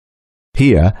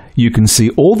Here, you can see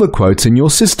all the quotes in your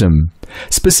system.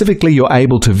 Specifically, you're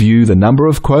able to view the number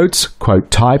of quotes,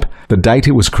 quote type, the date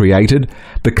it was created,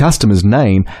 the customer's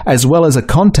name, as well as a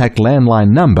contact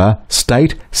landline number,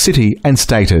 state, city, and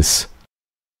status.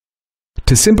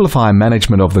 To simplify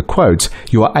management of the quotes,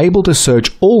 you are able to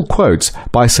search all quotes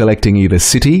by selecting either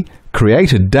city,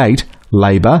 created date,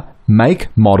 labour, make,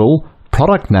 model,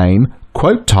 product name,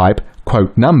 quote type,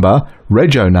 quote number,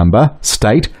 rego number,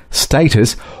 state,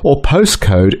 status, or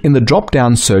postcode in the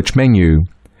drop-down search menu.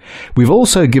 We've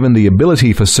also given the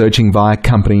ability for searching via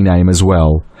company name as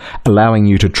well, allowing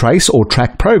you to trace or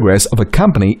track progress of a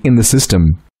company in the system.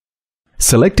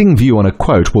 Selecting View on a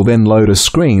quote will then load a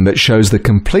screen that shows the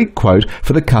complete quote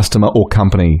for the customer or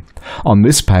company. On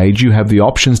this page, you have the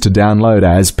options to download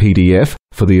as PDF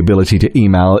for the ability to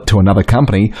email it to another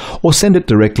company or send it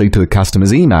directly to the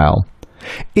customer's email.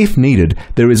 If needed,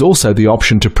 there is also the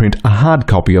option to print a hard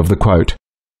copy of the quote.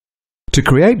 To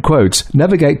create quotes,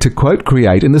 navigate to Quote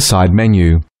Create in the side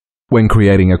menu. When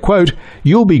creating a quote,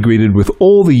 you'll be greeted with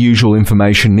all the usual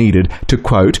information needed to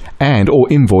quote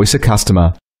and/or invoice a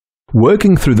customer.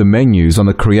 Working through the menus on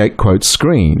the Create Quote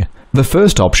screen, the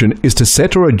first option is to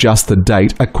set or adjust the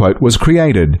date a quote was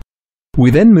created.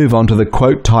 We then move on to the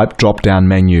Quote Type drop-down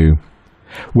menu.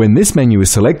 When this menu is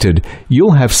selected,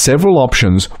 you'll have several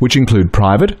options which include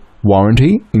private,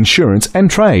 warranty, insurance,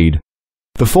 and trade.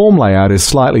 The form layout is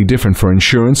slightly different for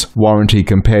insurance, warranty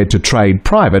compared to trade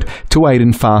private to aid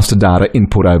in faster data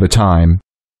input over time.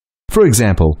 For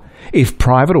example, if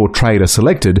private or trade are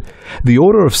selected, the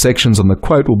order of sections on the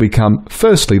quote will become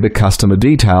firstly the customer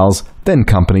details, then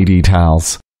company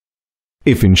details.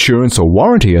 If insurance or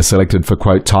warranty are selected for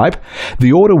quote type,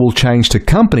 the order will change to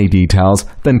company details,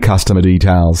 then customer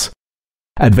details.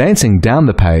 Advancing down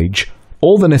the page,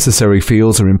 all the necessary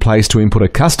fields are in place to input a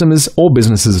customer's or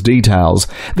business's details.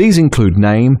 These include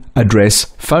name, address,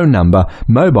 phone number,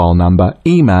 mobile number,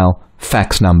 email,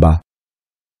 fax number.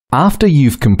 After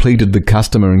you've completed the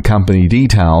customer and company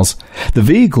details, the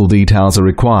vehicle details are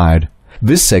required.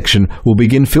 This section will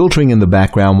begin filtering in the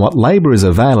background what labour is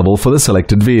available for the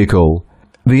selected vehicle.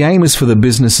 The aim is for the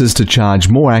businesses to charge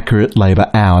more accurate labour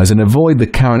hours and avoid the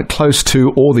current close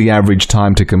to or the average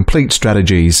time to complete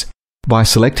strategies. By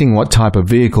selecting what type of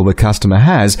vehicle the customer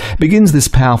has begins this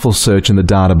powerful search in the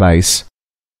database.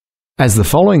 As the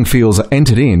following fields are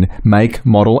entered in, make,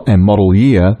 model, and model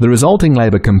year, the resulting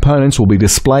labour components will be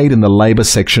displayed in the labour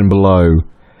section below.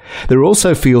 There are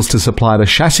also fields to supply the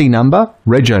chassis number,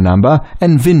 rego number,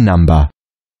 and VIN number.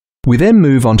 We then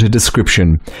move on to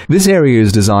description. This area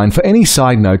is designed for any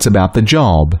side notes about the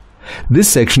job. This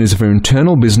section is for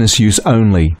internal business use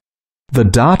only. The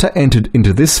data entered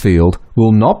into this field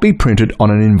will not be printed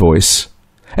on an invoice.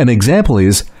 An example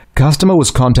is, customer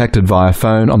was contacted via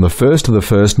phone on the 1st of the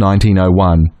 1st,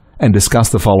 1901 and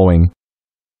discussed the following.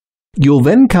 You'll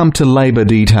then come to labour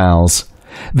details.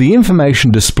 The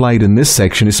information displayed in this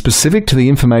section is specific to the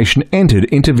information entered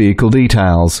into vehicle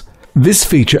details. This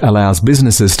feature allows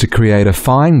businesses to create a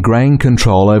fine-grained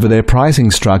control over their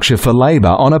pricing structure for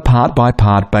labour on a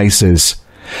part-by-part basis,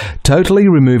 totally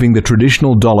removing the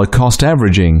traditional dollar cost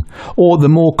averaging, or the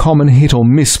more common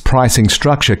hit-or-miss pricing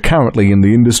structure currently in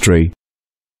the industry.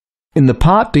 In the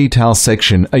Part Details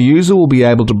section, a user will be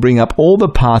able to bring up all the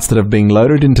parts that have been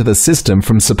loaded into the system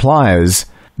from suppliers.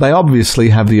 They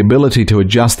obviously have the ability to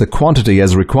adjust the quantity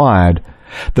as required.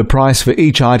 The price for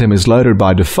each item is loaded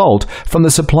by default from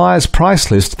the supplier's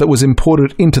price list that was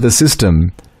imported into the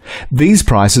system. These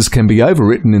prices can be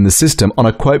overwritten in the system on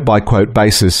a quote-by-quote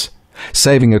basis.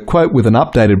 Saving a quote with an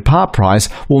updated part price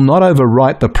will not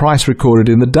overwrite the price recorded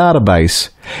in the database.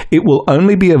 It will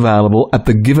only be available at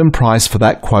the given price for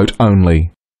that quote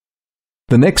only.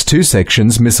 The next two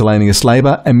sections, miscellaneous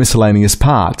labour and miscellaneous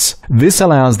parts. This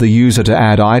allows the user to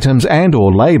add items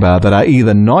and/or labour that are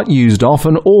either not used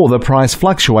often or the price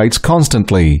fluctuates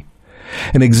constantly.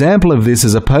 An example of this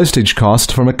is a postage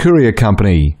cost from a courier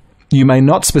company. You may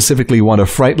not specifically want a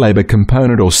freight labour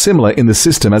component or similar in the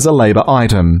system as a labour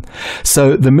item.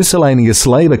 So the miscellaneous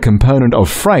labour component of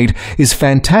freight is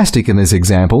fantastic in this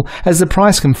example, as the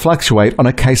price can fluctuate on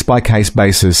a case-by-case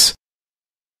basis.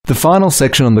 The final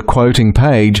section on the quoting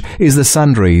page is the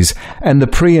sundries and the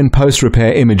pre- and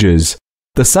post-repair images.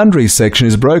 The sundries section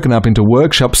is broken up into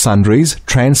workshop sundries,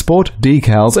 transport,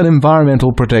 decals, and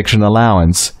environmental protection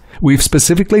allowance. We've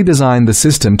specifically designed the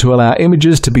system to allow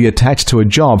images to be attached to a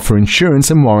job for insurance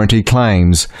and warranty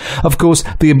claims. Of course,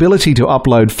 the ability to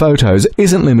upload photos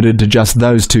isn't limited to just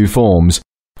those two forms.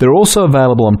 They're also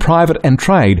available on private and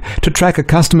trade to track a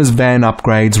customer's van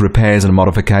upgrades, repairs, and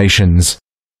modifications.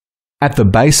 At the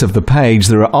base of the page,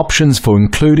 there are options for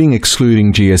including,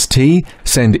 excluding GST,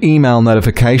 send email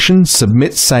notification,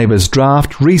 submit, save as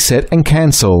draft, reset, and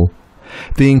cancel.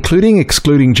 The including,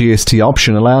 excluding GST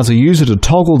option allows a user to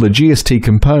toggle the GST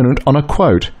component on a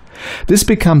quote. This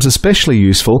becomes especially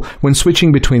useful when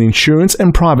switching between insurance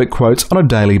and private quotes on a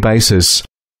daily basis.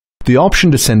 The option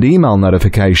to send email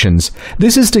notifications.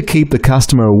 This is to keep the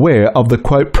customer aware of the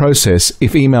quote process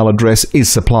if email address is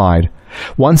supplied.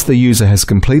 Once the user has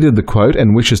completed the quote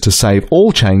and wishes to save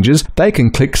all changes, they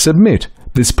can click Submit.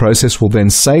 This process will then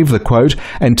save the quote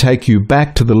and take you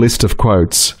back to the list of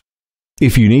quotes.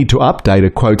 If you need to update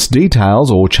a quote's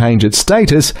details or change its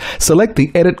status, select the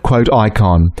Edit Quote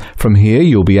icon. From here,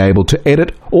 you'll be able to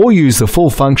edit or use the full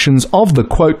functions of the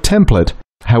quote template.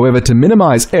 However, to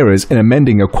minimize errors in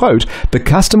amending a quote, the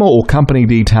customer or company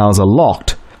details are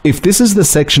locked. If this is the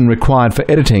section required for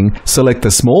editing, select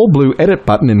the small blue Edit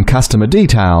button in Customer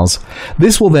Details.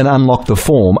 This will then unlock the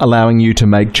form, allowing you to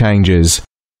make changes.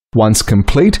 Once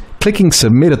complete, clicking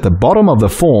Submit at the bottom of the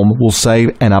form will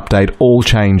save and update all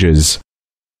changes.